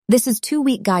This is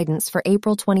 2-week guidance for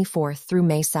April 24th through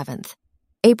May 7th.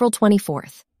 April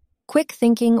 24th, quick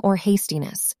thinking or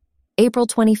hastiness. April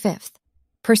 25th,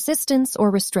 persistence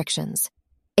or restrictions.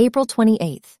 April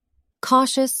 28th,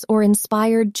 cautious or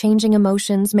inspired changing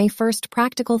emotions May 1st,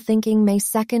 practical thinking May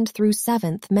 2nd through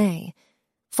 7th May.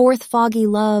 4th, foggy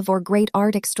love or great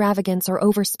art extravagance or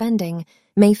overspending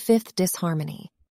May 5th, disharmony.